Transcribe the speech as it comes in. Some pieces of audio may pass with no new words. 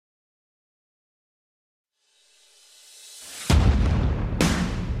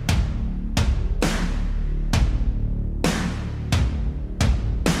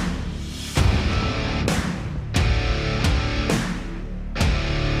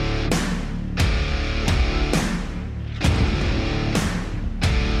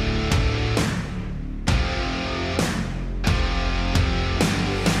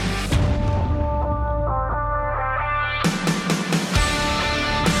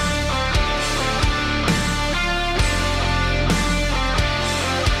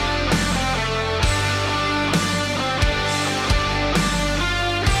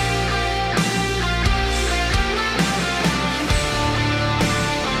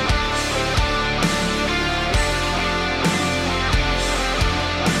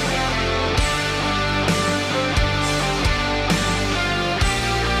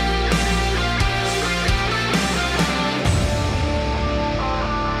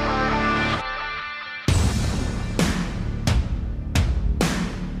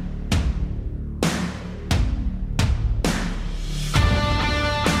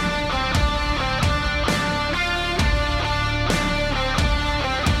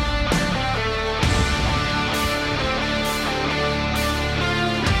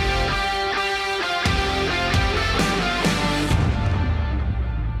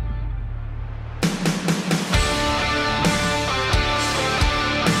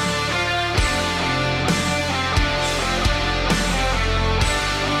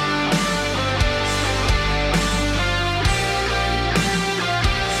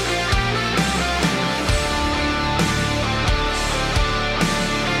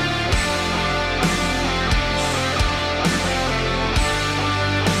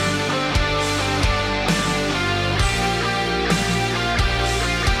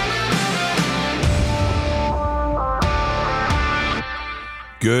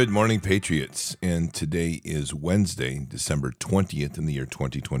Good morning, Patriots. And today is Wednesday, December 20th in the year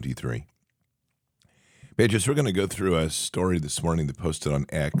 2023. Patriots, we're going to go through a story this morning that posted on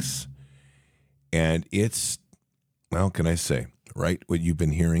X. And it's, well, can I say, right? What you've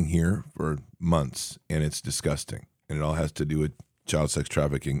been hearing here for months. And it's disgusting. And it all has to do with child sex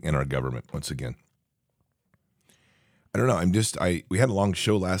trafficking in our government, once again. I don't know. We had a long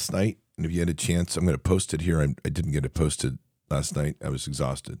show last night. And if you had a chance, I'm going to post it here. I didn't get it posted last night. I was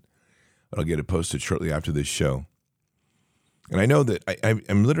exhausted. But I'll get it posted shortly after this show. And I know that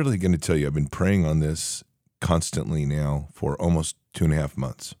I'm literally going to tell you, I've been praying on this constantly now for almost 2.5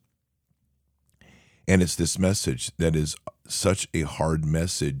 months. And it's this message that is such a hard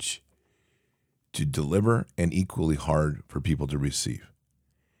message to deliver and equally hard for people to receive.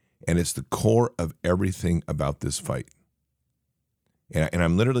 And it's the core of everything about this fight. And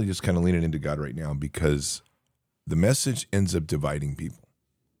I'm literally just kind of leaning into God right now because the message ends up dividing people.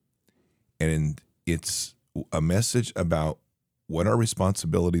 And it's a message about what our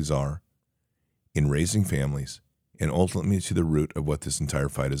responsibilities are in raising families and ultimately to the root of what this entire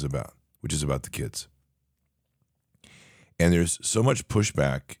fight is about, which is about the kids. And there's so much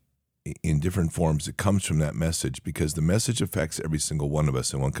pushback in different forms that comes from that message because the message affects every single one of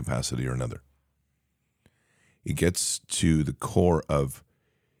us in one capacity or another. It gets to the core of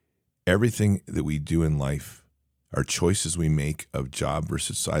everything that we do in life, our choices we make of job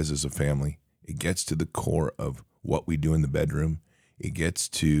versus sizes of family. It gets to the core of what we do in the bedroom. It gets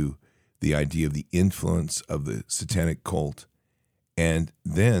to the idea of the influence of the satanic cult. And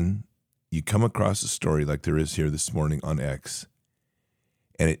then you come across a story like there is here this morning on X.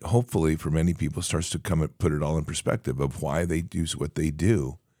 And it hopefully for many people starts to put it all in perspective of why they do what they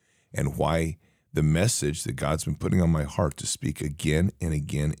do and why the message that God's been putting on my heart to speak again and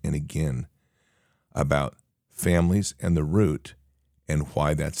again and again about families and the root and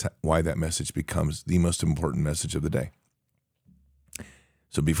why that message becomes the most important message of the day.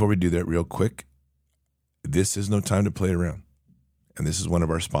 So before we do that real quick, this is no time to play around. And this is one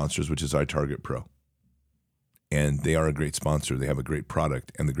of our sponsors, which is iTarget Pro. And they are a great sponsor. They have a great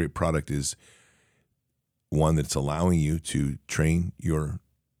product. And the great product is one that's allowing you to train your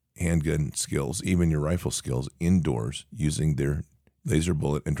handgun skills, even your rifle skills, indoors using their laser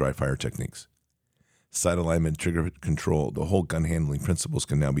bullet and dry fire techniques. Sight alignment, trigger control, the whole gun handling principles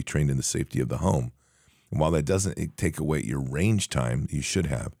can now be trained in the safety of the home. And while that doesn't take away your range time you should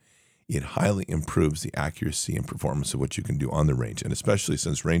have, it highly improves the accuracy and performance of what you can do on the range. And especially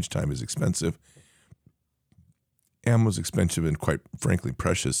since range time is expensive, ammo is expensive and quite frankly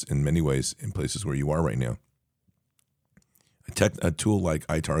precious in many ways in places where you are right now. A tool like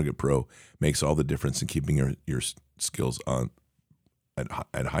iTarget Pro makes all the difference in keeping your skills on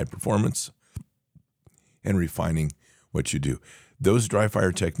at high performance and refining what you do. Those dry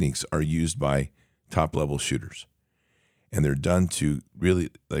fire techniques are used by top-level shooters, and they're done to really,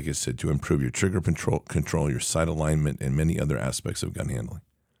 like I said, to improve your trigger control, your sight alignment, and many other aspects of gun handling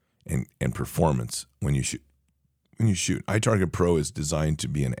and performance when you shoot. iTarget Pro is designed to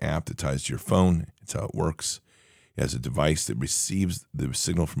be an app that ties to your phone. It's how it works. It has a device that receives the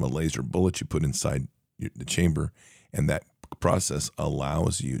signal from a laser bullet you put inside the chamber, and that process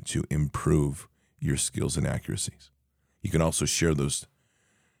allows you to improve your skills and accuracies. You can also share those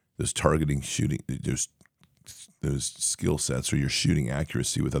targeting shooting, those skill sets or your shooting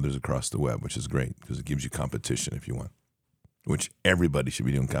accuracy with others across the web, which is great because it gives you competition if you want, which everybody should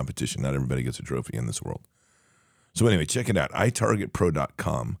be doing competition. Not everybody gets a trophy in this world. So anyway, check it out,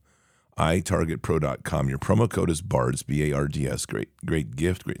 itargetpro.com. itargetpro.com. Your promo code is BARDS, B-A-R-D-S. Great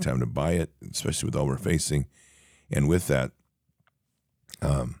gift, great time to buy it, especially with all we're facing. And with that,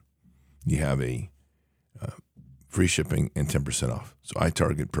 you have a free shipping and 10% off. So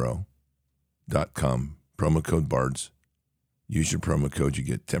itargetpro.com, promo code BARDS. Use your promo code. You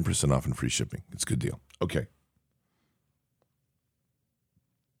get 10% off and free shipping. It's a good deal. Okay.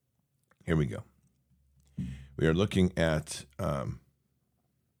 Here we go. We are looking at I'm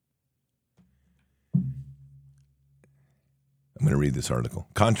going to read this article.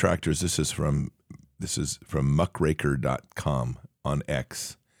 Contractors, this is from muckraker.com on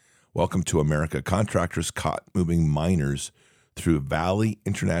X. Welcome to America. Contractors caught moving minors through Valley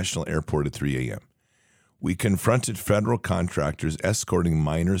International Airport at 3 a.m. We confronted federal contractors escorting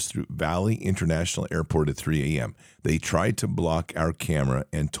minors through Valley International Airport at 3 a.m. They tried to block our camera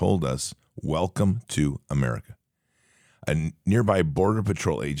and told us, "Welcome to America." A nearby Border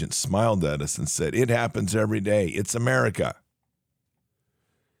Patrol agent smiled at us and said, "It happens every day. It's America."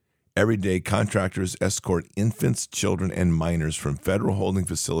 Every day, contractors escort infants, children, and minors from federal holding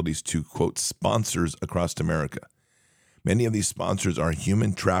facilities to, quote, sponsors across America. Many of these sponsors are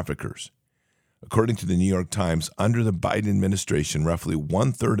human traffickers. According to the New York Times, under the Biden administration, roughly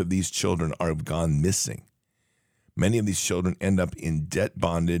 1/3 of these children have gone missing. Many of these children end up in debt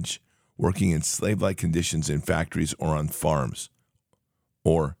bondage, working in slave-like conditions in factories or on farms,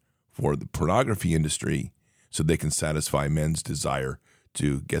 or for the pornography industry so they can satisfy men's desire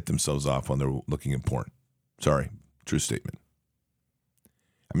to get themselves off when they're looking at porn. Sorry, true statement.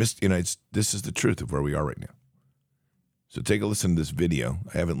 This is the truth of where we are right now. So take a listen to this video.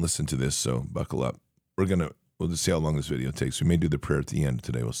 I haven't listened to this, so buckle up. We'll just see how long this video takes. We may do the prayer at the end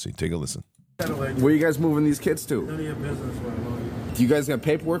today. We'll see. Take a listen. Where are you guys moving these kids to? None of your business, man. Do you guys got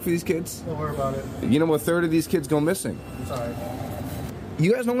paperwork for these kids? Don't worry about it. You know, 1/3 of these kids go missing. It's all right.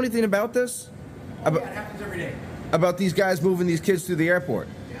 You guys know anything about this? Yeah, it happens every day. About these guys moving these kids to the airport?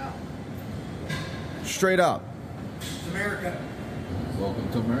 Yeah. Straight up. It's America. Welcome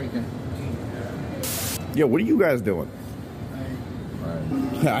to America. Yo, what are you guys doing?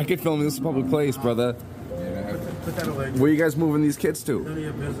 Right. I could film in this public place, brother. Yeah. Put that away. Where are you guys moving these kids to? None of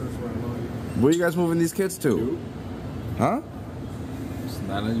your business, man. Where are you guys moving these kids to? Huh? It's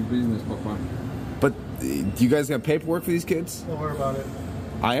none of your business, Papa. But do you guys got paperwork for these kids? Don't worry about it.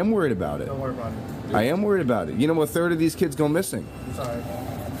 I am worried about it. Don't worry about it. I am worried about it. You know, 1/3 of these kids go missing. It's all right.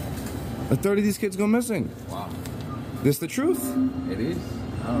 1/3 of these kids go missing. Wow. This the truth? It is?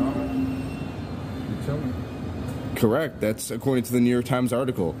 I don't know. You tell me. Correct. That's according to the New York Times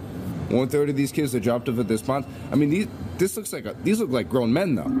article. 1/3 of these kids that dropped off at this pond. I mean, these look like grown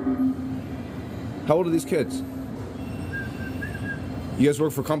men, though. How old are these kids? You guys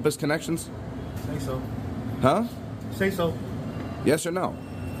work for Compass Connections? Say so. Huh? Say so. Yes or no?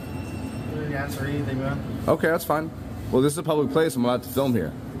 You didn't answer anything, man. Okay, that's fine. Well, this is a public place. I'm allowed to film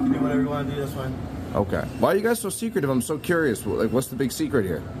here. You can do whatever you want to do. That's fine. Okay. Why are you guys so secretive? I'm so curious. Like, what's the big secret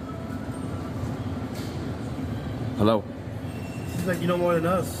here? Hello? Seems like you know more than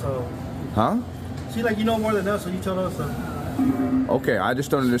us, so. Huh? Seems like you know more than us, so you tell us. Okay, I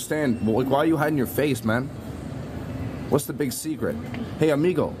just don't understand. Well, like, why are you hiding your face, man? What's the big secret? Hey,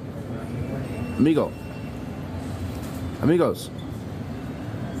 amigo. Amigo. Amigos.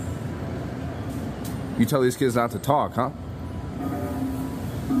 You tell these kids not to talk, huh?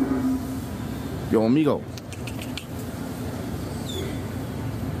 Yo, amigo.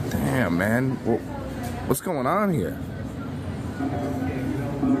 Damn, man. What's going on here?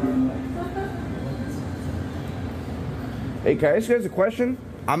 Hey, can I ask you guys a question?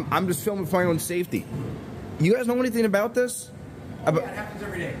 I'm just filming for my own safety. You guys know anything about this? Yeah, it happens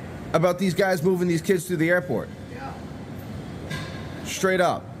every day. About these guys moving these kids to the airport? Yeah. Straight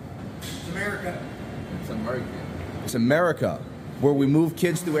up. It's America. It's America. It's America, where we move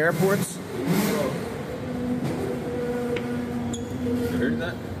kids to airports. You heard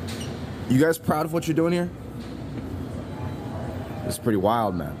that? You guys proud of what you're doing here? It's pretty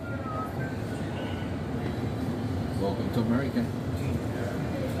wild, man. Welcome to America.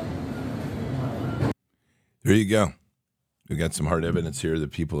 There you go. We got some hard evidence here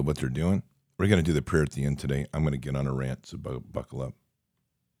that people of what they're doing. We're going to do the prayer at the end today. I'm going to get on a rant, so buckle up.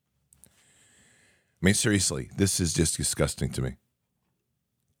 I mean, seriously, this is just disgusting to me.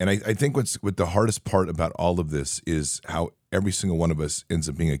 And I think what the hardest part about all of this is how every single one of us ends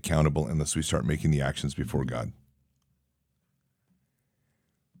up being accountable unless we start making the actions before God.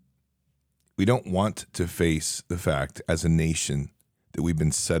 We don't want to face the fact as a nation that we've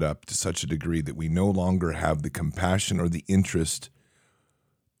been set up to such a degree that we no longer have the compassion or the interest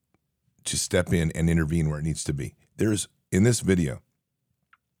to step in and intervene where it needs to be. In this video,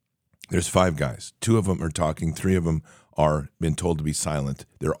 there's 5 guys. 2 of them are talking. 3 of them are been told to be silent.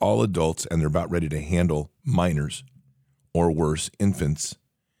 They're all adults, and they're about ready to handle minors, or worse, infants.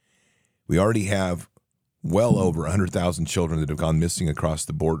 We already have well over 100,000 children that have gone missing across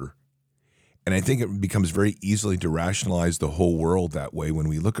the border. And I think it becomes very easily to rationalize the whole world that way when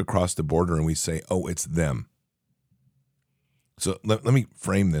we look across the border and we say, oh, it's them. So let me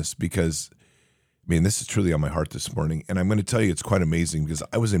frame this because, I mean, this is truly on my heart this morning. And I'm going to tell you it's quite amazing because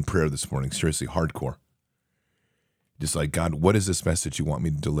I was in prayer this morning, seriously, hardcore. Just like, God, what is this message you want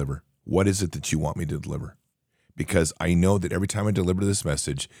me to deliver? What is it that you want me to deliver? Because I know that every time I deliver this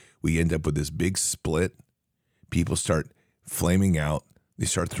message, we end up with this big split. People start flaming out. They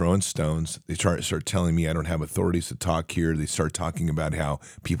start throwing stones. They start telling me I don't have authorities to talk here. They start talking about how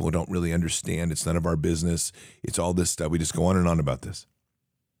people don't really understand. It's none of our business. It's all this stuff. We just go on and on about this.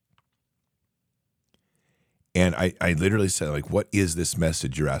 And I literally said, like, what is this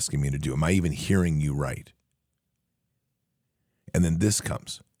message you're asking me to do? Am I even hearing you right? And then this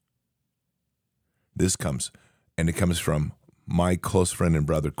comes. And it comes from my close friend and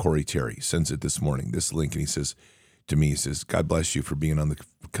brother, Corey Terry. He sends it this morning, this link, and he says, to me. He says, God bless you for being on the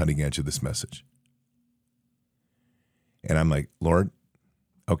cutting edge of this message. And I'm like, Lord,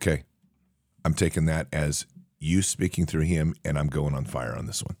 okay, I'm taking that as you speaking through him, and I'm going on fire on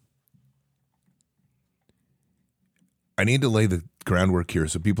this one. I need to lay the groundwork here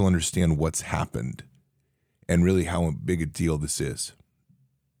so people understand what's happened and really how big a deal this is.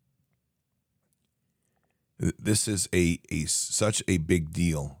 This is such a big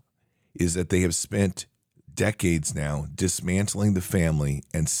deal, is that they have spent decades now dismantling the family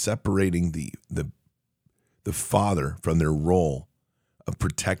and separating the father from their role of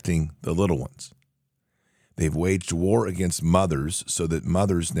protecting the little ones. They've waged war against mothers so that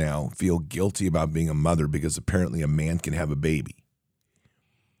mothers now feel guilty about being a mother because apparently a man can have a baby.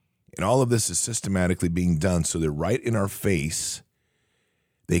 And all of this is systematically being done so that right in our face,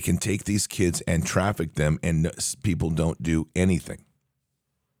 they can take these kids and traffic them, and people don't do anything.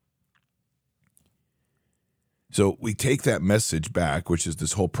 So we take that message back, which is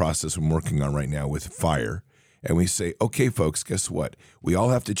this whole process I'm working on right now with fire, and we say, okay, folks, guess what? We all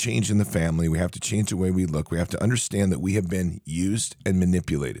have to change in the family. We have to change the way we look. We have to understand that we have been used and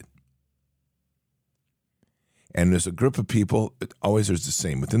manipulated. And there's a group of people, always there's the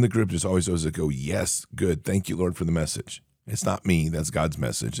same. Within the group, there's always those that go, yes, good, thank you, Lord, for the message. It's not me. That's God's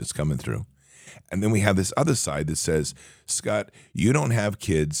message. It's coming through. And then we have this other side that says, Scott, you don't have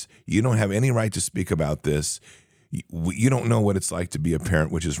kids. You don't have any right to speak about this. You don't know what it's like to be a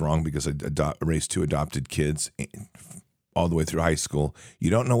parent, which is wrong because I raised 2 adopted kids all the way through high school. You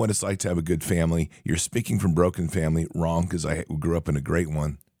don't know what it's like to have a good family. You're speaking from broken family. Wrong, because I grew up in a great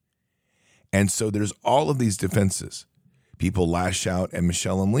one. And so there's all of these defenses. People lash out at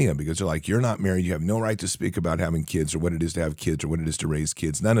Michelle and Leah because they're like, you're not married. You have no right to speak about having kids or what it is to have kids or what it is to raise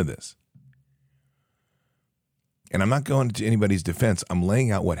kids. None of this. And I'm not going to anybody's defense. I'm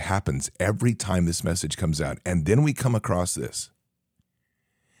laying out what happens every time this message comes out. And then we come across this.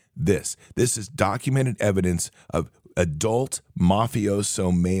 This is documented evidence of adult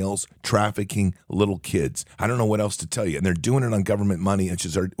mafioso males trafficking little kids. I don't know what else to tell you. And they're doing it on government money,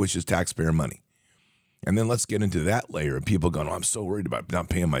 which is taxpayer money. And then let's get into that layer of people going, oh, I'm so worried about not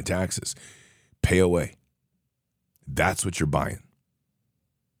paying my taxes. Pay away. That's what you're buying.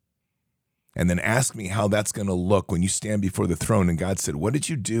 And then ask me how that's going to look when you stand before the throne and God said, what did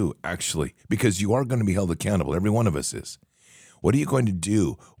you do actually? Because you are going to be held accountable. Every one of us is. What are you going to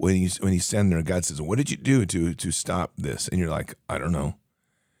do when you stand there and God says, what did you do to stop this? And you're like, I don't know.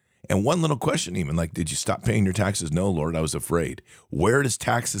 And one little question even, like, did you stop paying your taxes? No, Lord, I was afraid. Where does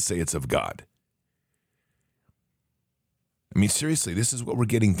taxes say it's of God? I mean, seriously, this is what we're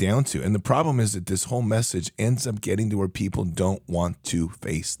getting down to. And the problem is that this whole message ends up getting to where people don't want to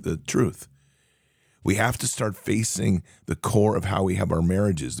face the truth. We have to start facing the core of how we have our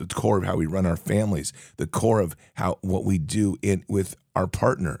marriages, the core of how we run our families, the core of what we do with our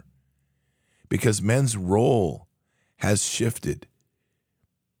partner. Because men's role has shifted.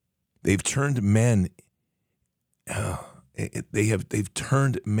 They've turned men they've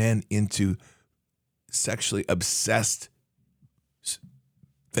turned men into sexually obsessed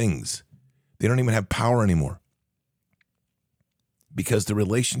things. They don't even have power anymore. Because the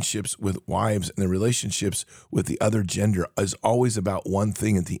relationships with wives and the relationships with the other gender is always about one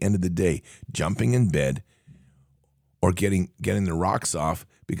thing at the end of the day, jumping in bed or getting the rocks off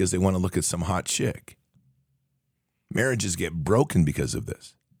because they want to look at some hot chick. Marriages get broken because of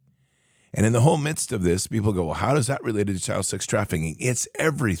this. And in the whole midst of this, people go, well, how does that relate to child sex trafficking? It's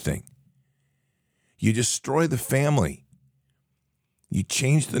everything. You destroy the family. You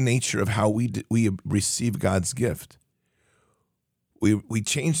change the nature of how we receive God's gift. We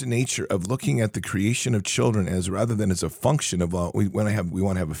change the nature of looking at the creation of children as rather than as a function of we want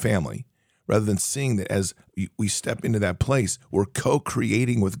to have a family, rather than seeing that as we step into that place, we're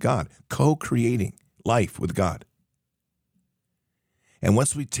co-creating with God, co-creating life with God. And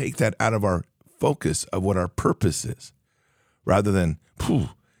once we take that out of our focus of what our purpose is, rather than,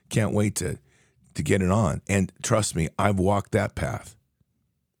 can't wait to get it on. And trust me, I've walked that path.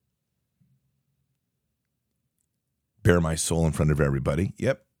 Bare my soul in front of everybody.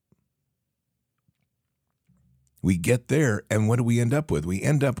 Yep. We get there, and what do we end up with? We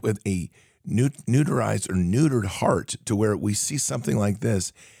end up with a neuterized or neutered heart to where we see something like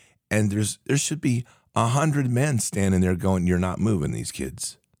this, and there should be 100 men standing there going, you're not moving these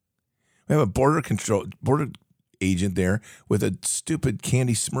kids. We have a border agent there with a stupid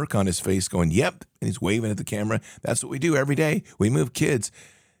candy smirk on his face going, yep, and he's waving at the camera. That's what we do every day. We move kids.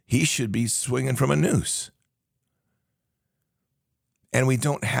 He should be swinging from a noose. And we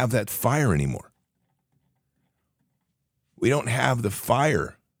don't have that fire anymore. We don't have the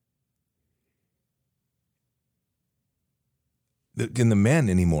fire. in the men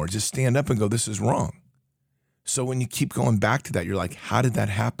anymore. Just stand up and go, this is wrong. So when you keep going back to that, you're like, how did that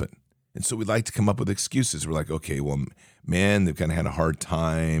happen? And so we like to come up with excuses. We're like, okay, well, men, they've kind of had a hard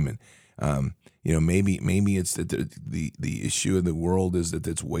time. And, maybe it's that the issue of the world is that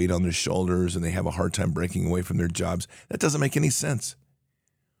it's weight on their shoulders and they have a hard time breaking away from their jobs. That doesn't make any sense.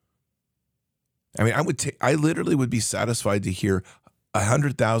 I mean, I literally would be satisfied to hear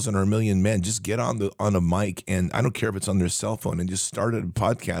 100,000 or 1 million men just get on a mic, and I don't care if it's on their cell phone, and just start a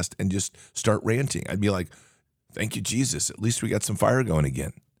podcast and just start ranting. I'd be like, thank you, Jesus. At least we got some fire going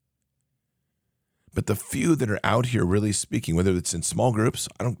again. But the few that are out here really speaking, whether it's in small groups,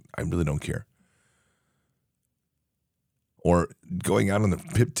 I really don't care, or going out on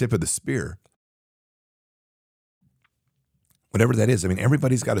the tip of the spear, whatever that is. I mean,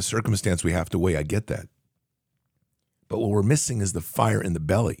 everybody's got a circumstance we have to weigh. I get that. But what we're missing is the fire in the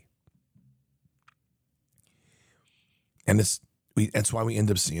belly. And that's why we end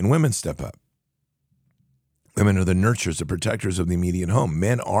up seeing women step up. Women are the nurturers, the protectors of the immediate home.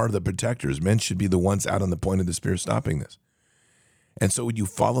 Men are the protectors. Men should be the ones out on the point of the spear stopping this. And so when you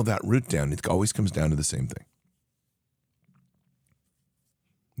follow that route down, it always comes down to the same thing.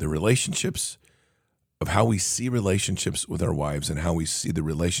 The relationships of how we see relationships with our wives and how we see the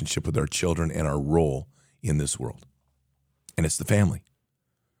relationship with our children and our role in this world. And it's the family.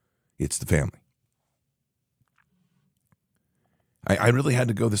 It's the family. I really had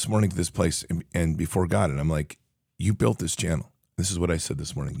to go this morning to this place and before God, and I'm like, you built this channel. This is what I said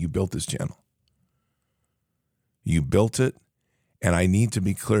this morning. You built this channel. You built it, and I need to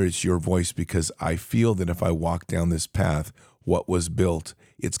be clear it's your voice, because I feel that if I walk down this path, what was built,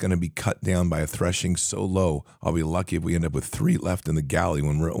 it's going to be cut down by a threshing so low, I'll be lucky if we end up with 3 left in the galley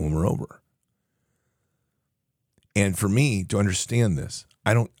when we're over. And for me to understand this,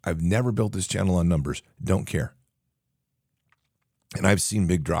 I've never built this channel on numbers. Don't care. And I've seen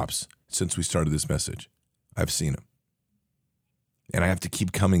big drops since we started this message. I've seen them. And I have to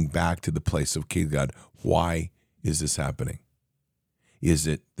keep coming back to the place of, okay, God, why is this happening? Is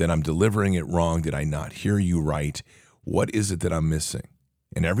it that I'm delivering it wrong? Did I not hear you right? What is it that I'm missing?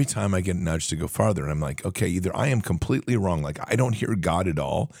 And every time I get nudged to go farther, and I'm like, okay, either I am completely wrong, like I don't hear God at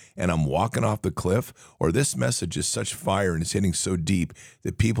all, and I'm walking off the cliff, or this message is such fire and it's hitting so deep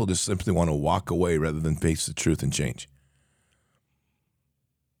that people just simply want to walk away rather than face the truth and change.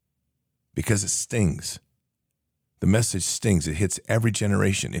 Because it stings. The message stings. It hits every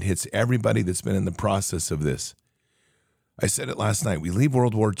generation. It hits everybody that's been in the process of this. I said it last night. We leave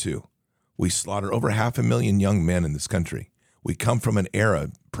World War II. We slaughter over 500,000 young men in this country. We come from an era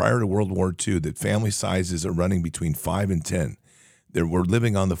prior to World War II that family sizes are running between 5 and 10. We're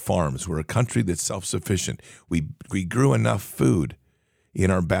living on the farms. We're a country that's self-sufficient. We grew enough food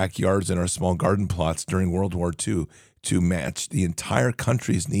in our backyards and our small garden plots during World War II to match the entire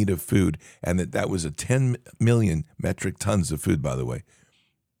country's need of food, and that was a 10 million metric tons of food, by the way.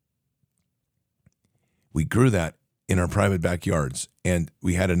 We grew that in our private backyards, and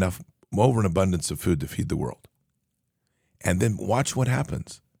we had enough, over an abundance of food to feed the world. And then watch what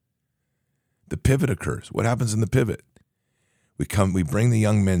happens. The pivot occurs. What happens in the pivot? We bring the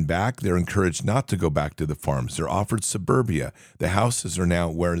young men back. They're encouraged not to go back to the farms. They're offered suburbia. The houses are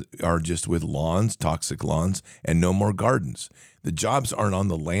now are just with lawns, toxic lawns, and no more gardens. The jobs aren't on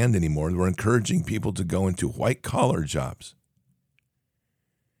the land anymore. We're encouraging people to go into white-collar jobs.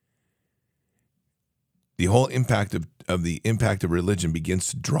 The whole impact of religion begins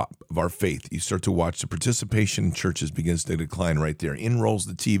to drop, of our faith. You start to watch the participation in churches begins to decline right there. In rolls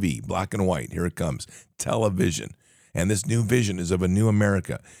the TV, black and white. Here it comes. Television. And this new vision is of a new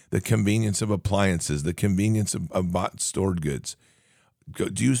America, the convenience of appliances, the convenience of bought stored goods.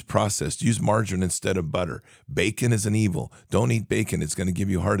 Use processed, use margarine instead of butter. Bacon is an evil. Don't eat bacon. It's going to give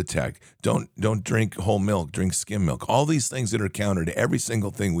you a heart attack. Don't drink whole milk, drink skim milk. All these things that are counter to every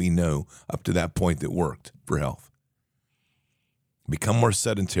single thing we know up to that point that worked for health. Become more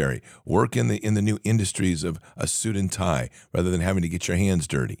sedentary. Work in the new industries of a suit and tie rather than having to get your hands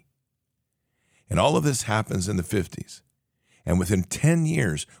dirty. And all of this happens in the 50s. And within 10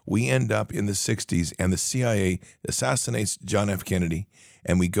 years, we end up in the 60s, and the CIA assassinates John F. Kennedy,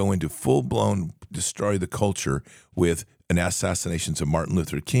 and we go into full-blown destroy the culture with assassinations of Martin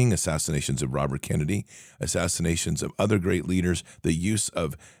Luther King, assassinations of Robert Kennedy, assassinations of other great leaders, the use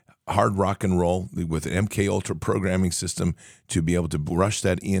of hard rock and roll with an MK Ultra programming system to be able to rush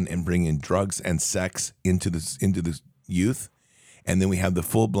that in and bring in drugs and sex into the youth. And then we have the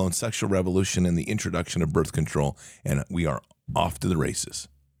full-blown sexual revolution and the introduction of birth control, and we are off to the races.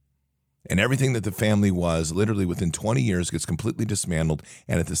 And everything that the family was, literally within 20 years, gets completely dismantled.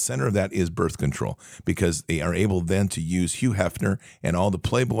 And at the center of that is birth control, because they are able then to use Hugh Hefner and all the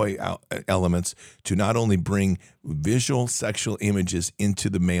Playboy elements to not only bring visual sexual images into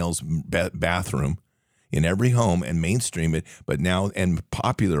the male's bathroom in every home and mainstream it, but now and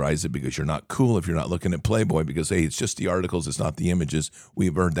popularize it, because you're not cool if you're not looking at Playboy, because, hey, it's just the articles, it's not the images.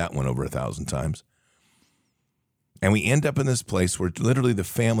 We've heard that one over 1,000 times. And we end up in this place where literally the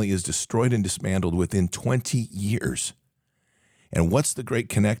family is destroyed and dismantled within 20 years. And what's the great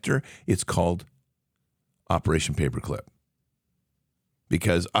connector? It's called Operation Paperclip.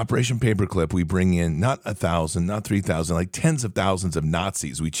 Because Operation Paperclip, we bring in not 1,000, not 3,000, like tens of thousands of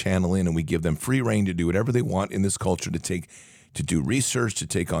Nazis. We channel in and we give them free reign to do whatever they want in this culture, to do research, to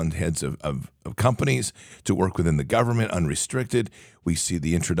take on heads of companies, to work within the government unrestricted. We see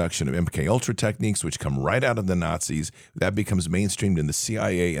the introduction of MK Ultra techniques, which come right out of the Nazis. That becomes mainstreamed in the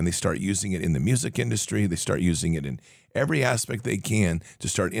CIA, and they start using it in the music industry. They start using it in every aspect they can to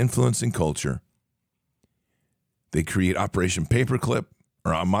start influencing culture. They create Operation Paperclip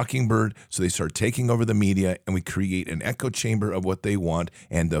or a Mockingbird, so they start taking over the media, and we create an echo chamber of what they want,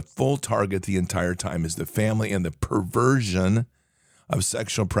 and the full target the entire time is the family and the perversion of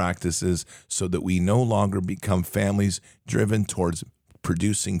sexual practices, so that we no longer become families driven towards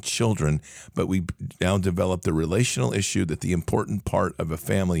producing children, but we now develop the relational issue that the important part of a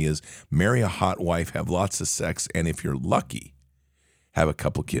family is marry a hot wife, have lots of sex, and if you're lucky, have a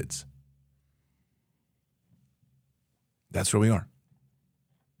couple kids. That's where we are.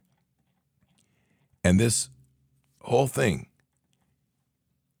 And this whole thing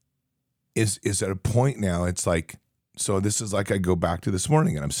is at a point now, it's like, so this is like I go back to this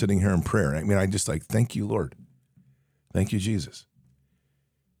morning and I'm sitting here in prayer. I mean, I just like, thank you, Lord. Thank you, Jesus.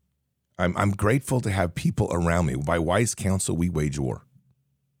 I'm grateful to have people around me. By wise counsel, we wage war.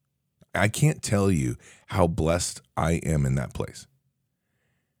 I can't tell you how blessed I am in that place.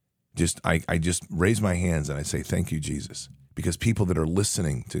 I just raise my hands and I say, thank you, Jesus. Because people that are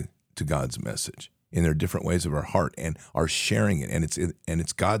listening to God's message in their different ways of our heart and are sharing it, and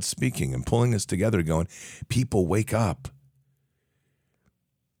it's God speaking and pulling us together, going, people, wake up.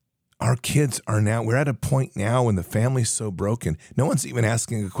 Our kids are now, we're at a point now when the family's so broken, no one's even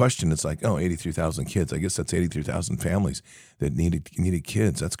asking a question. It's like, 83,000 kids. I guess that's 83,000 families that needed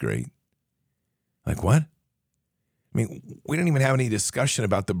kids. That's great. Like, what? I mean, we didn't even have any discussion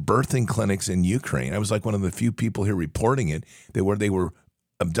about the birthing clinics in Ukraine. I was like one of the few people here reporting it. They were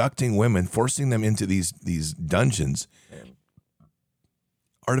abducting women, forcing them into these dungeons,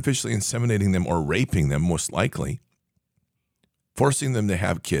 artificially inseminating them or raping them, most likely, forcing them to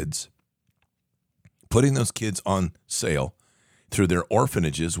have kids, putting those kids on sale through their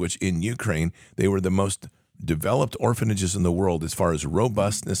orphanages, which in Ukraine, they were the most developed orphanages in the world as far as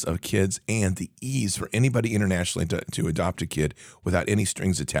robustness of kids and the ease for anybody internationally to adopt a kid without any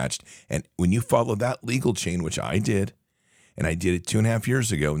strings attached. And when you follow that legal chain, which I did, and I did it 2.5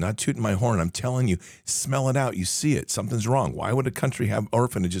 years ago, not tooting my horn, I'm telling you, smell it out. You see it. Something's wrong. Why would a country have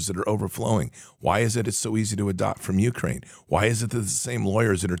orphanages that are overflowing? Why is it it's so easy to adopt from Ukraine? Why is it that the same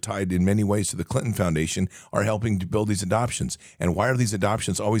lawyers that are tied in many ways to the Clinton Foundation are helping to build these adoptions? And why are these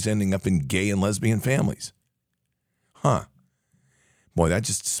adoptions always ending up in gay and lesbian families? Huh. Boy, that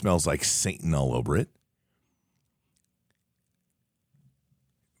just smells like Satan all over it.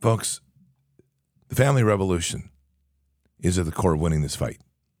 Folks, the family revolution is at the core of winning this fight.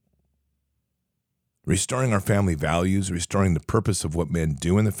 Restoring our family values, restoring the purpose of what men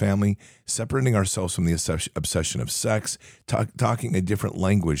do in the family, separating ourselves from the obsession of sex, talking a different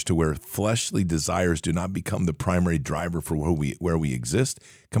language to where fleshly desires do not become the primary driver for where we exist.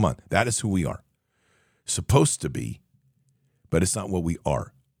 Come on, that is who we are. Supposed to be, but it's not what we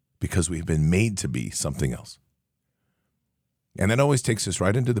are, because we've been made to be something else. And that always takes us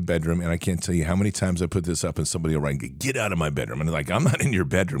right into the bedroom, and I can't tell you how many times I put this up and somebody will write, get out of my bedroom. And they're like, I'm not in your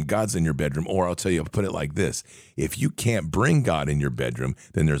bedroom. God's in your bedroom. Or I'll tell you, I'll put it like this. If you can't bring God in your bedroom,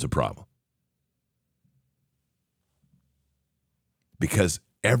 then there's a problem. Because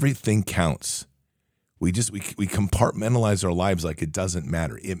everything counts. We compartmentalize our lives like it doesn't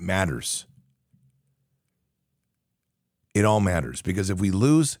matter. It matters. It all matters, because if we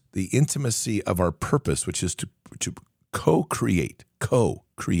lose the intimacy of our purpose, which is to co-create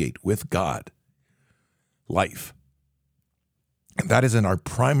with God life, and that is in our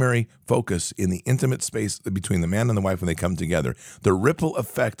primary focus in the intimate space between the man and the wife when they come together, the ripple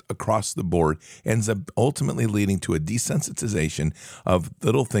effect across the board ends up ultimately leading to a desensitization of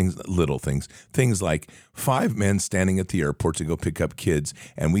little things like 5 men standing at the airport to go pick up kids,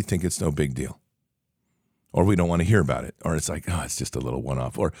 and we think it's no big deal. Or we don't want to hear about it. Or it's like, oh, it's just a little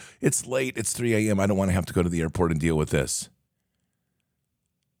one-off. Or it's late, it's 3 a.m., I don't want to have to go to the airport and deal with this.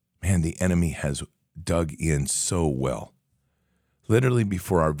 Man, the enemy has dug in so well. Literally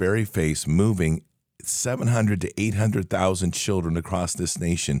before our very face, moving 700 to 800,000 children across this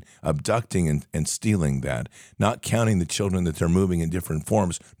nation, abducting and stealing that, not counting the children that they're moving in different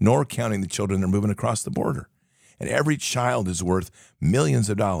forms, nor counting the children they're moving across the border. And every child is worth millions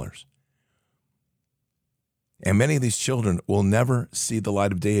of dollars. And many of these children will never see the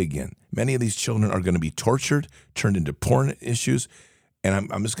light of day again. Many of these children are going to be tortured, turned into porn issues,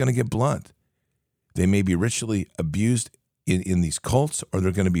 and I'm just going to get blunt. They may be ritually abused in these cults, or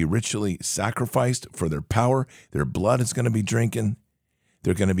they're going to be ritually sacrificed for their power. Their blood is going to be drinking.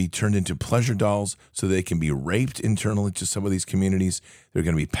 They're going to be turned into pleasure dolls so they can be raped internally to some of these communities. They're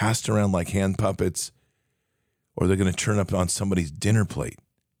going to be passed around like hand puppets, or they're going to turn up on somebody's dinner plate.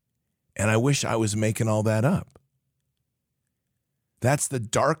 And I wish I was making all that up. That's the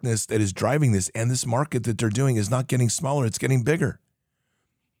darkness that is driving this, and this market that they're doing is not getting smaller, it's getting bigger.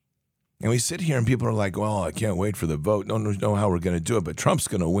 And we sit here and people are like, well, I can't wait for the vote. Don't know how we're going to do it, but Trump's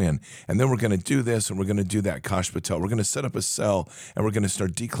going to win. And then we're going to do this and we're going to do that, Kash Patel. We're going to set up a cell and we're going to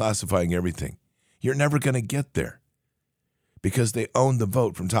start declassifying everything. You're never going to get there because they own the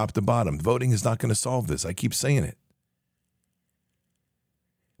vote from top to bottom. Voting is not going to solve this. I keep saying it.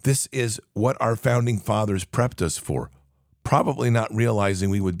 This is what our founding fathers prepped us for. Probably not realizing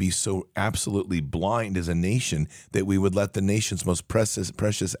we would be so absolutely blind as a nation that we would let the nation's most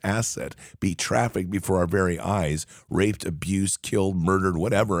precious asset be trafficked before our very eyes, raped, abused, killed, murdered,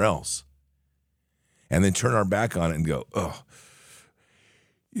 whatever else. And then turn our back on it and go, oh,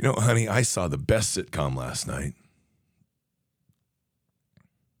 you know, honey, I saw the best sitcom last night.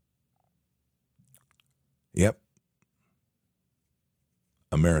 Yep.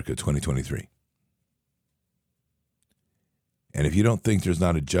 America 2023. And if you don't think there's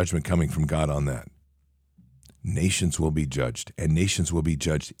not a judgment coming from God on that, nations will be judged, and nations will be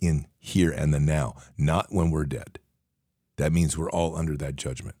judged in here and the now, not when we're dead. That means we're all under that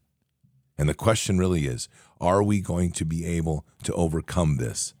judgment. And the question really is, are we going to be able to overcome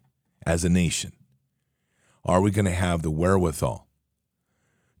this as a nation? Are we going to have the wherewithal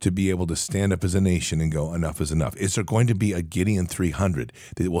to be able to stand up as a nation and go, enough is enough? Is there going to be a Gideon 300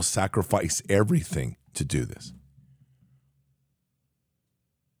 that will sacrifice everything to do this?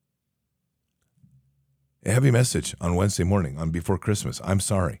 A heavy message on Wednesday morning, on before Christmas. I'm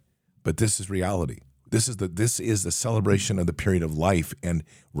sorry, but this is reality. This is the celebration of the period of life, and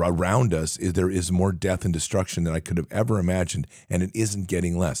around us there is more death and destruction than I could have ever imagined, and it isn't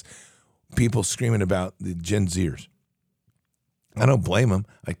getting less. People screaming about the Gen Zers. I don't blame them.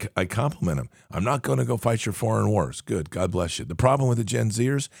 I compliment them. I'm not going to go fight your foreign wars. Good, God bless you. The problem with the Gen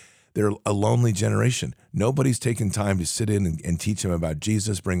Zers, they're a lonely generation. Nobody's taken time to sit in and teach them about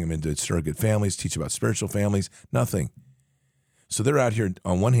Jesus, bring them into surrogate families, teach about spiritual families, nothing. So they're out here,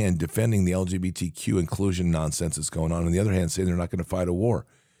 on one hand, defending the LGBTQ inclusion nonsense that's going on the other hand, saying they're not going to fight a war.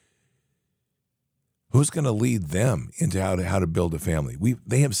 Who's going to lead them into how to build a family?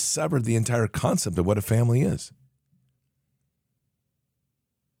 They have severed the entire concept of what a family is.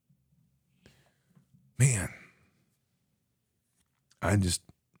 Man,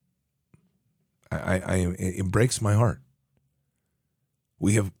 it breaks my heart.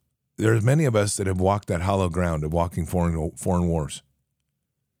 There's many of us that have walked that hollow ground of walking foreign wars.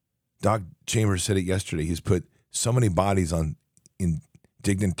 Doc Chambers said it yesterday. He's put so many bodies in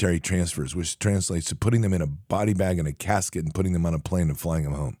dignitary transfers, which translates to putting them in a body bag and a casket and putting them on a plane and flying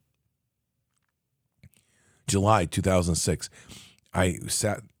them home. July 2006, I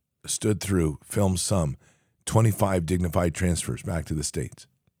stood through, filmed some 25 dignified transfers back to the States.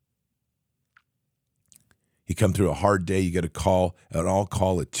 You come through a hard day, you get an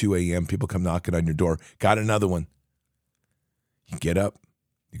all-call at 2 a.m., people come knocking on your door, got another one. You get up,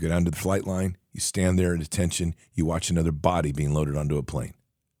 you go down to the flight line, you stand there at attention, you watch another body being loaded onto a plane.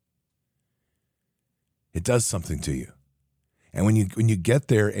 It does something to you. And when you get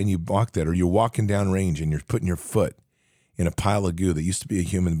there and you walk that, or you're walking down range and you're putting your foot in a pile of goo that used to be a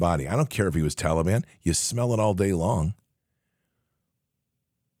human body, I don't care if he was Taliban, you smell it all day long.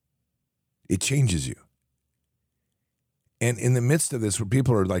 It changes you. And in the midst of this, where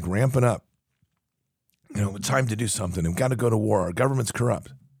people are like ramping up, time to do something. We've got to go to war. Our government's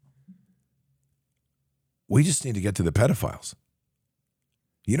corrupt. We just need to get to the pedophiles.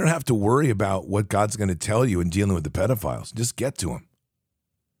 You don't have to worry about what God's going to tell you in dealing with the pedophiles. Just get to them.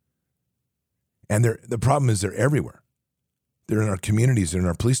 And the problem is they're everywhere. They're in our communities, they're in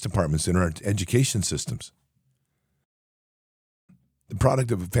our police departments, they're in our education systems. The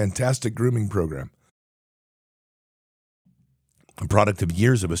product of a fantastic grooming program. a product of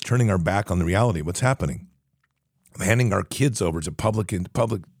years of us turning our back on the reality of what's happening, of handing our kids over to public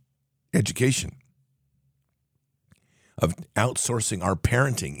education, of outsourcing our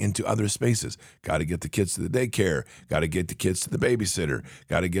parenting into other spaces. Got to get the kids to the daycare, got to get the kids to the babysitter,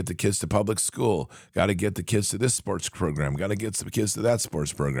 got to get the kids to public school, got to get the kids to this sports program, got to get the kids to that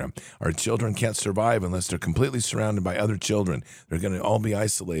sports program. Our children can't survive unless they're completely surrounded by other children. They're going to all be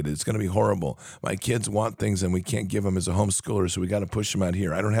isolated. It's going to be horrible. My kids want things and we can't give them as a homeschooler, so we got to push them out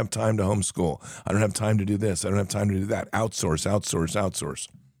here. I don't have time to homeschool. I don't have time to do this. I don't have time to do that. Outsource, outsource, outsource.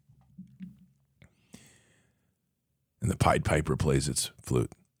 And the Pied Piper plays its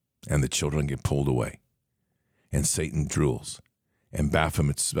flute, and the children get pulled away, and Satan drools, and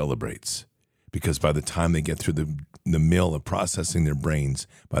Baphomet celebrates, because by the time they get through the mill of processing their brains,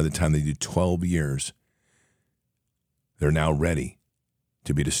 by the time they do 12 years, they're now ready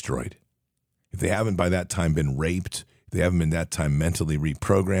to be destroyed. If they haven't by that time been raped, if they haven't been that time mentally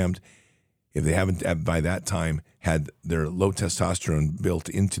reprogrammed, if they haven't by that time had their low testosterone built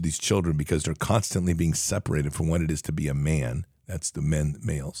into these children because they're constantly being separated from what it is to be a man, that's the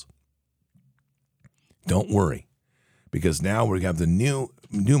males. Don't worry, because now we have the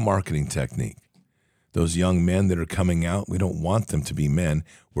new marketing technique. Those young men that are coming out, we don't want them to be men.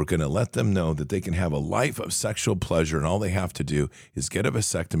 We're going to let them know that they can have a life of sexual pleasure, and all they have to do is get a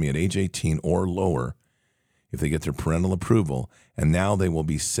vasectomy at age 18 or lower if they get their parental approval, and now they will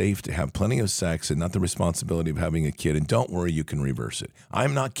be safe to have plenty of sex and not the responsibility of having a kid. And don't worry, you can reverse it.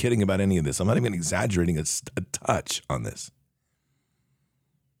 I'm not kidding about any of this. I'm not even exaggerating a touch on this.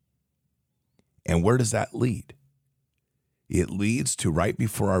 And where does that lead? It leads to, right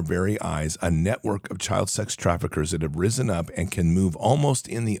before our very eyes, a network of child sex traffickers that have risen up and can move almost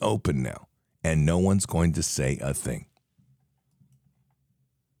in the open now, and no one's going to say a thing.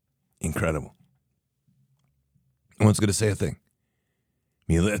 Incredible. No one's going to say a thing.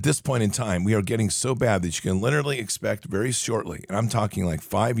 I mean, at this point in time, we are getting so bad that you can literally expect very shortly, and I'm talking like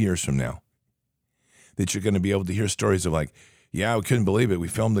 5 years from now, that you're going to be able to hear stories of like, yeah, we couldn't believe it. We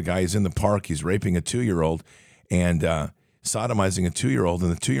filmed the guy, he's in the park, he's raping a 2-year-old and sodomizing a 2-year-old,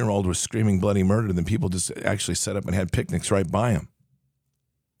 and the 2-year-old was screaming bloody murder, and then people just actually set up and had picnics right by him.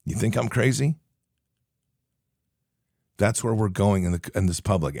 You think I'm crazy? That's where we're going in this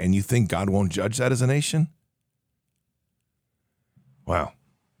public. And you think God won't judge that as a nation? Wow.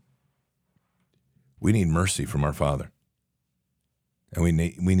 We need mercy from our Father. And we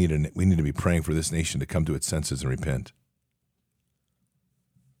need to be praying for this nation to come to its senses and repent.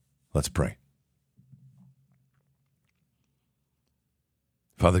 Let's pray.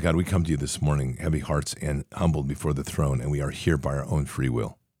 Father God, we come to you this morning, heavy hearts and humbled before the throne, and we are here by our own free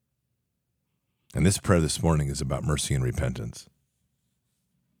will. And this prayer this morning is about mercy and repentance.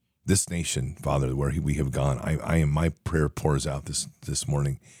 This nation, Father, where we have gone, my prayer pours out this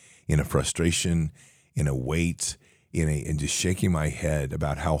morning in a frustration, in a weight, in just shaking my head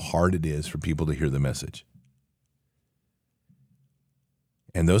about how hard it is for people to hear the message.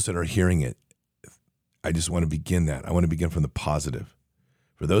 And those that are hearing it, I just want to begin that. I want to begin from the positive.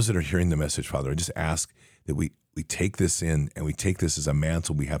 For those that are hearing the message, Father, I just ask that we take this in, and we take this as a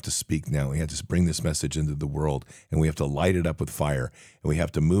mantle we have to speak now. We have to bring this message into the world, and we have to light it up with fire, and we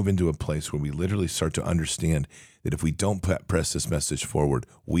have to move into a place where we literally start to understand that if we don't press this message forward,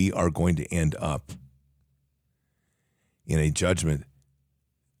 we are going to end up in a judgment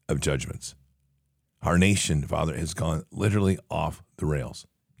of judgments. Our nation, Father, has gone literally off the rails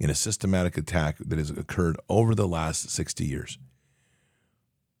in a systematic attack that has occurred over the last 60 years.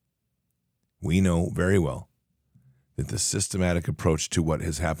 We know very well that the systematic approach to what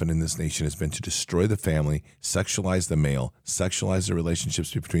has happened in this nation has been to destroy the family, sexualize the male, sexualize the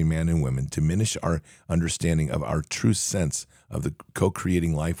relationships between man and women, diminish our understanding of our true sense of the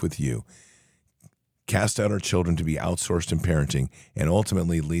co-creating life with you, cast out our children to be outsourced in parenting, and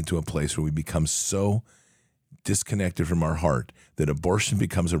ultimately lead to a place where we become so disconnected from our heart that abortion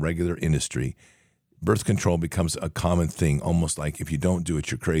becomes a regular industry, birth control becomes a common thing, almost like if you don't do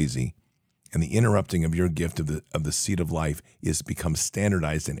it, you're crazy. And the interrupting of your gift of the seed of life is becomes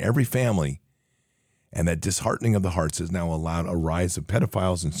standardized in every family. And that disheartening of the hearts has now allowed a rise of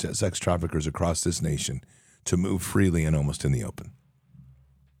pedophiles and sex traffickers across this nation to move freely and almost in the open.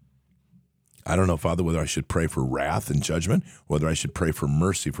 I don't know, Father, whether I should pray for wrath and judgment, or whether I should pray for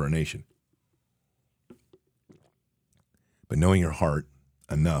mercy for our nation. But knowing your heart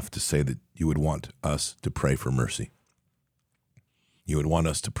enough to say that you would want us to pray for mercy. You would want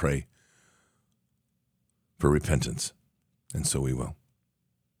us to pray for repentance, and so we will.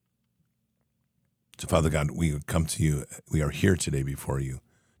 So, Father God, we come to you. We are here today before you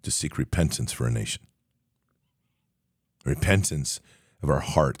to seek repentance for a nation. repentance of our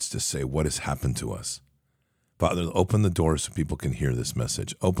hearts to say what has happened to us. Father, open the door so people can hear this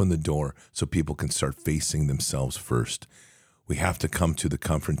message. Open the door so people can start facing themselves first. We have to come to the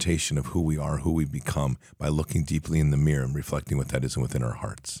confrontation of who we are, who we've become, by looking deeply in the mirror and reflecting what that is within our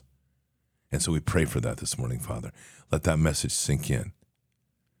hearts. And so we pray for that this morning, Father. Let that message sink in.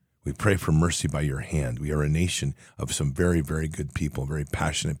 We pray for mercy by your hand. We are a nation of some very, very good people, very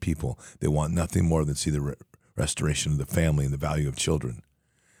passionate people. They want nothing more than see the restoration of the family and the value of children.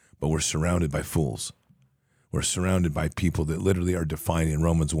 But we're surrounded by fools. We're surrounded by people that literally are defined in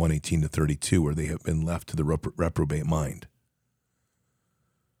Romans 1:18-32, where they have been left to the reprobate mind.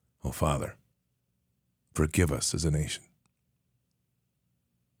 Oh, Father, forgive us as a nation.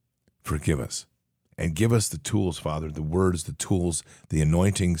 Forgive us. And give us the tools, Father, the words, the tools, the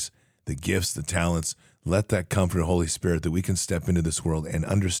anointings, the gifts, the talents. Let that come from the Holy Spirit that we can step into this world and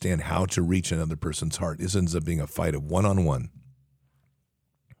understand how to reach another person's heart. This ends up being a fight of one-on-one.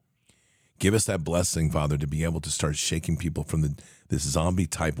 Give us that blessing, Father, to be able to start shaking people from this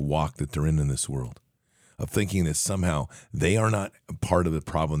zombie-type walk that they're in this world, of thinking that somehow they are not a part of the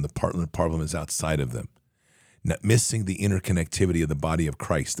problem. The problem is outside of them. Not missing the interconnectivity of the body of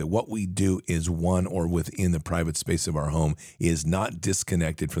Christ, that what we do is one or within the private space of our home is not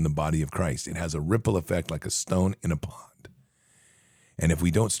disconnected from the body of Christ. It has a ripple effect like a stone in a pond. And if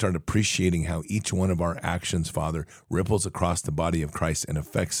we don't start appreciating how each one of our actions, Father, ripples across the body of Christ and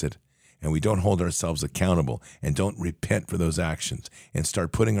affects it, and we don't hold ourselves accountable and don't repent for those actions and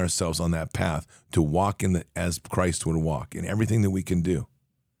start putting ourselves on that path to walk as Christ would walk in everything that we can do,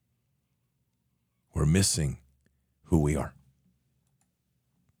 we're missing who we are.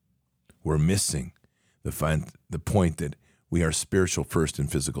 We're missing the point that we are spiritual first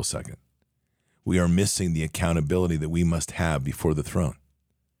and physical second. We are missing the accountability that we must have before the throne.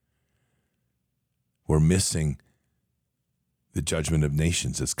 We're missing the judgment of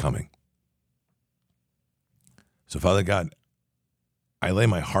nations that's coming. So, Father God, I lay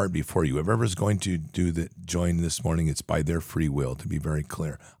my heart before you. Whoever's going to join this morning, it's by their free will, to be very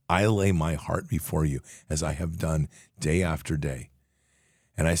clear. I lay my heart before you as I have done day after day.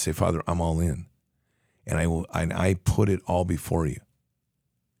 And I say, Father, I'm all in. And I put it all before you.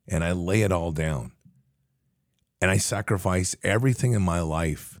 And I lay it all down. And I sacrifice everything in my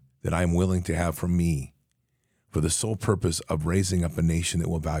life that I'm willing to have for me for the sole purpose of raising up a nation that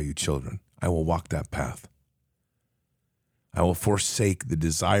will value children. I will walk that path. I will forsake the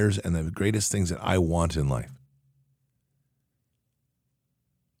desires and the greatest things that I want in life.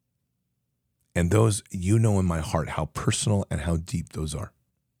 And those, you know in my heart how personal and how deep those are.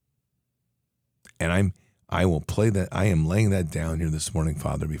 And I will play that. I am laying that down here this morning,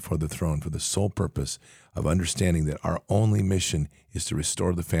 Father, before the throne for the sole purpose of understanding that our only mission is to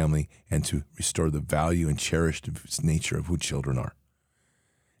restore the family and to restore the value and cherished nature of who children are.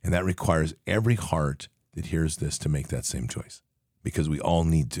 And that requires every heart that hears this to make that same choice, because we all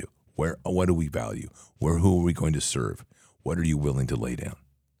need to. What do we value? Who are we going to serve? What are you willing to lay down?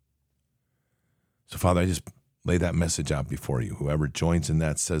 So, Father, I just lay that message out before you. Whoever joins in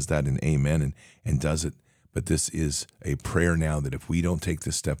that says that in amen and does it. But this is a prayer now that if we don't take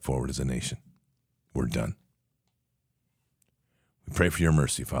this step forward as a nation, we're done. We pray for your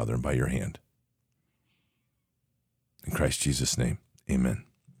mercy, Father, and by your hand. In Christ Jesus' name, amen.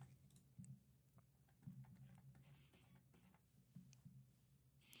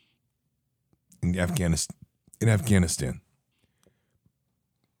 In Afghanistan,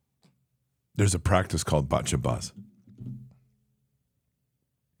 there's a practice called bachabaz.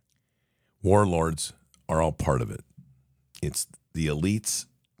 Warlords are all part of it. It's the elites'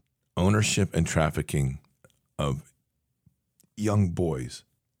 ownership and trafficking of young boys,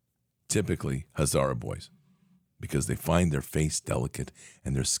 typically Hazara boys, because they find their face delicate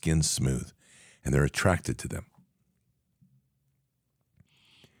and their skin smooth, and they're attracted to them.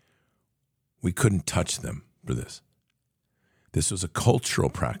 We couldn't touch them for this. This was a cultural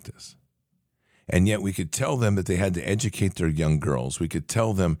practice. And yet we could tell them that they had to educate their young girls. We could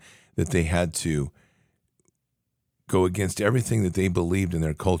tell them that they had to go against everything that they believed in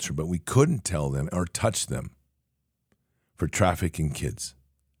their culture, but we couldn't tell them or touch them for trafficking kids.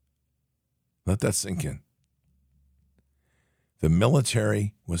 Let that sink in. The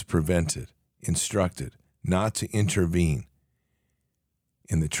military was instructed not to intervene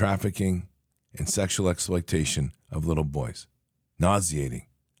in the trafficking and sexual exploitation of little boys. Nauseating.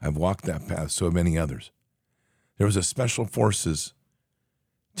 I've walked that path, so have many others. There was a special forces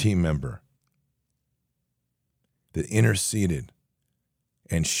team member that interceded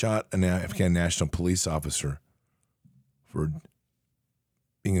and shot an Afghan national police officer for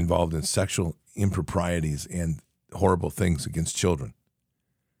being involved in sexual improprieties and horrible things against children.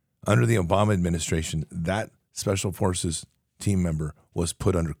 Under the Obama administration, that Special Forces team member was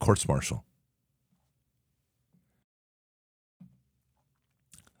put under courts-martial.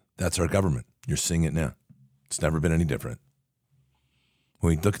 That's our government. You're seeing it now. It's never been any different.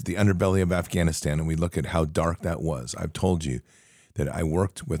 When we look at the underbelly of Afghanistan and we look at how dark that was, I've told you that I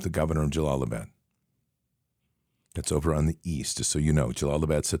worked with the governor of Jalalabad. That's over on the east, just so you know.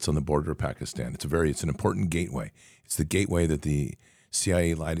 Jalalabad sits on the border of Pakistan. It's an important gateway. It's the gateway that the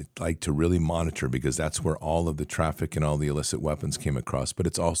CIA like to really monitor because that's where all of the traffic and all the illicit weapons came across, but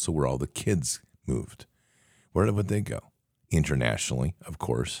it's also where all the kids moved. Where would they go? Internationally, of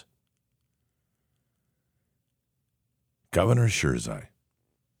course. Governor Shirzai,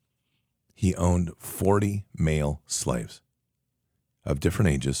 he owned 40 male slaves of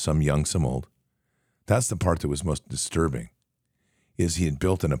different ages, some young, some old. That's the part that was most disturbing, is he had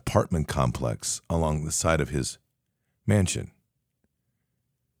built an apartment complex along the side of his mansion.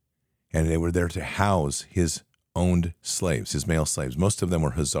 And they were there to house his owned slaves, his male slaves. Most of them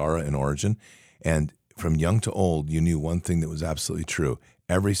were Hazara in origin. And from young to old, you knew one thing that was absolutely true.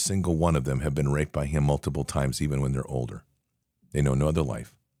 Every single one of them have been raped by him multiple times, even when they're older. They know no other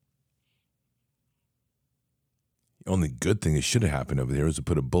life. The only good thing that should have happened over there was to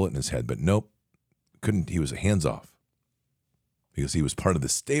put a bullet in his head, but nope, couldn't. He was hands off because he was part of the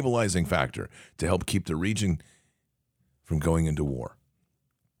stabilizing factor to help keep the region from going into war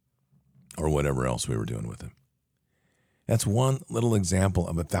or whatever else we were doing with him. That's one little example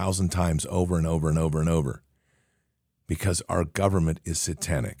of 1,000 times over and over and over and over. Because our government is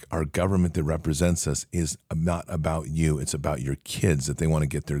satanic. Our government that represents us is not about you. It's about your kids that they want to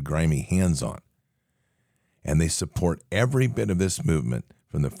get their grimy hands on. And they support every bit of this movement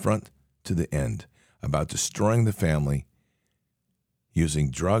from the front to the end about destroying the family,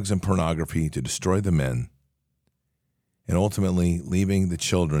 using drugs and pornography to destroy the men, and ultimately leaving the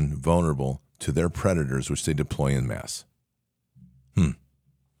children vulnerable to their predators, which they deploy en masse.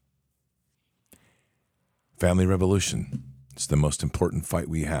 Family revolution. It's the most important fight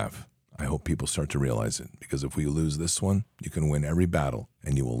we have. I hope people start to realize it, because if we lose this one, you can win every battle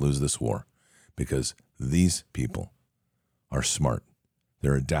and you will lose this war, because these people are smart.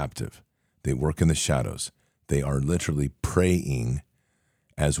 They're adaptive. They work in the shadows. They are literally praying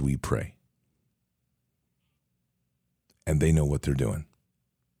as we pray. And they know what they're doing.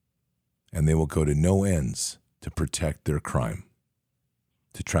 And they will go to no ends to protect their crime,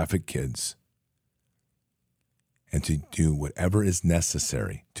 to traffic kids, and to do whatever is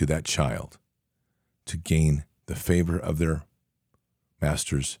necessary to that child to gain the favor of their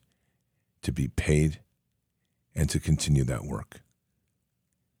masters, to be paid, and to continue that work.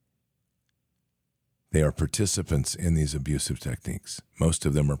 They are participants in these abusive techniques. Most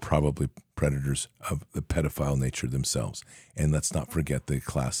of them are probably predators of the pedophile nature themselves. And let's not forget the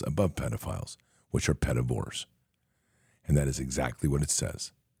class above pedophiles, which are pedivores. And that is exactly what it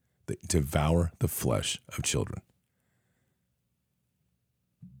says. They devour the flesh of children.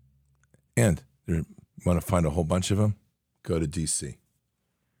 And you want to find a whole bunch of them? Go to D.C.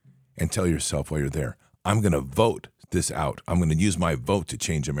 and tell yourself while you're there, I'm going to vote this out. I'm going to use my vote to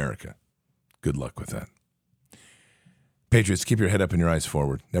change America. Good luck with that. Patriots, keep your head up and your eyes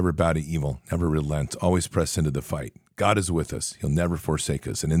forward. Never bow to evil. Never relent. Always press into the fight. God is with us. He'll never forsake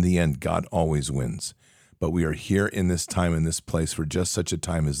us. And in the end, God always wins. But we are here in this time, in this place, for just such a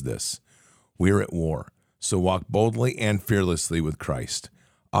time as this. We are at war. So walk boldly and fearlessly with Christ.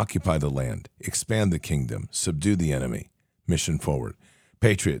 Occupy the land. Expand the kingdom. Subdue the enemy. Mission forward.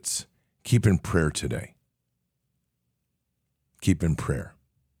 Patriots, keep in prayer today. Keep in prayer.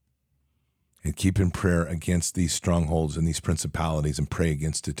 And keep in prayer against these strongholds and these principalities and pray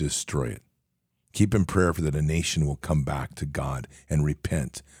against it to destroy it. Keep in prayer for that a nation will come back to God and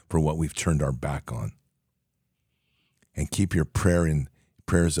repent for what we've turned our back on. And keep your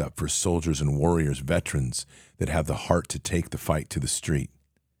prayers up for soldiers and warriors, veterans that have the heart to take the fight to the street,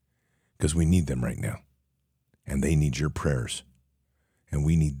 because we need them right now. And they need your prayers. And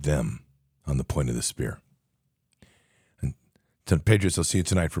we need them on the point of the spear. To Patriots, I'll see you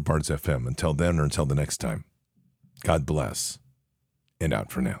tonight for Bards FM. Until then or until the next time, God bless, and out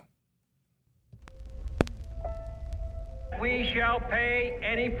for now. We shall pay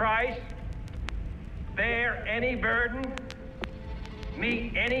any price, bear any burden,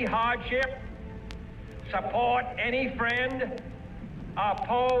 meet any hardship, support any friend,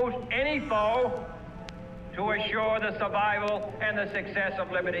 oppose any foe to assure the survival and the success of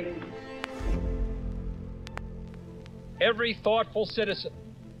liberty. Every thoughtful citizen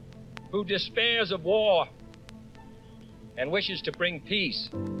who despairs of war and wishes to bring peace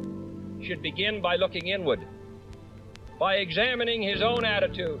should begin by looking inward by examining his own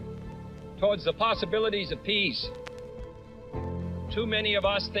attitude towards the possibilities of peace. Too many of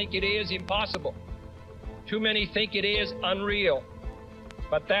us think it is impossible. Too many think it is unreal.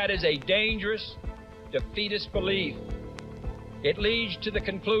 But that is a dangerous, defeatist belief. It leads to the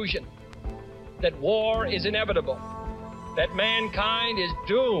conclusion that war is inevitable, that mankind is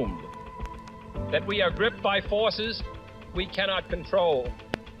doomed, that we are gripped by forces we cannot control.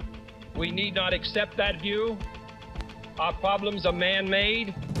 We need not accept that view. Our problems are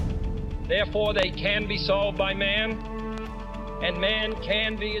man-made, therefore they can be solved by man, and man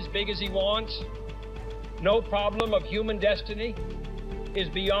can be as big as he wants. No problem of human destiny is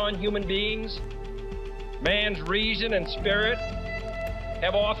beyond human beings. Man's reason and spirit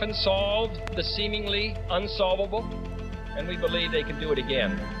have often solved the seemingly unsolvable, and we believe they can do it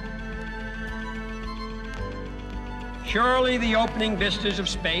again. Surely the opening vistas of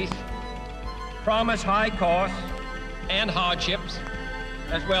space promise high costs and hardships,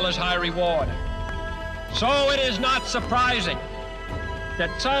 as well as high reward. So it is not surprising that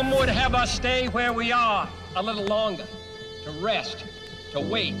some would have us stay where we are a little longer, to rest, to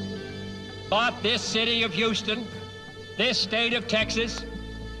wait. But this city of Houston, this state of Texas,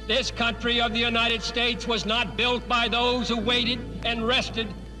 this country of the United States was not built by those who waited and rested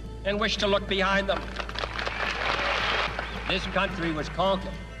and wished to look behind them. This country was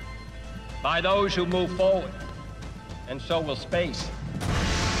conquered by those who move forward, and so will space.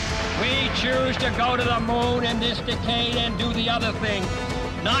 We choose to go to the moon in this decade and do the other thing,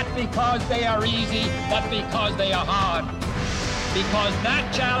 not because they are easy, but because they are hard. Because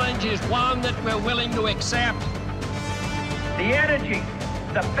that challenge is one that we're willing to accept. The energy,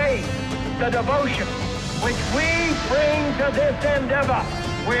 the faith, the devotion which we bring to this endeavor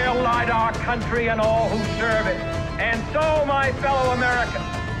will light our country and all who serve it. And so, my fellow Americans,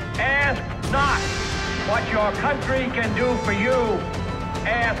 ask not what your country can do for you.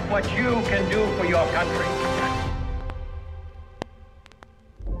 Ask what you can do for your country.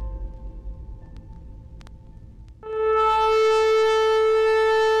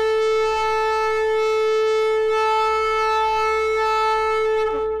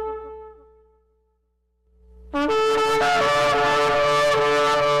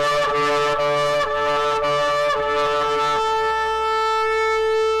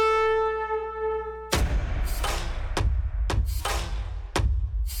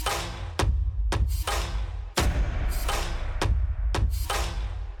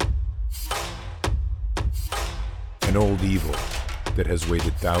 An old evil that has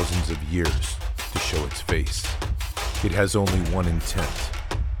waited thousands of years to show its face. It has only one intent: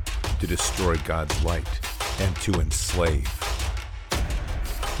 to destroy God's light and to enslave.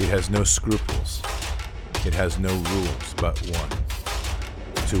 It has no scruples. It has no rules but one: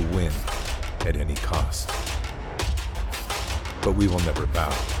 to win at any cost. But we will never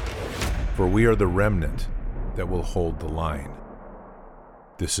bow, for we are the remnant that will hold the line.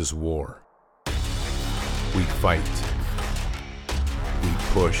 This is war. We fight, we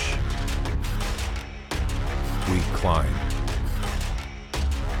push, we climb.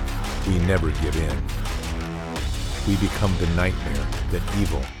 We never give in. We become the nightmare that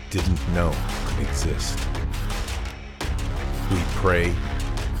evil didn't know could exist. We pray,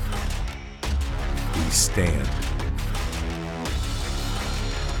 we stand.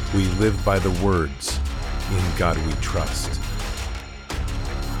 We live by the words, "In God we trust."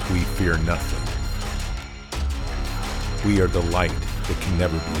 We fear nothing. We are the light that can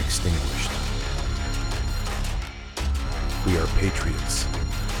never be extinguished. We are patriots.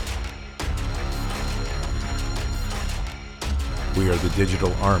 We are the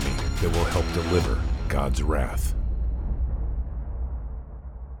digital army that will help deliver God's wrath.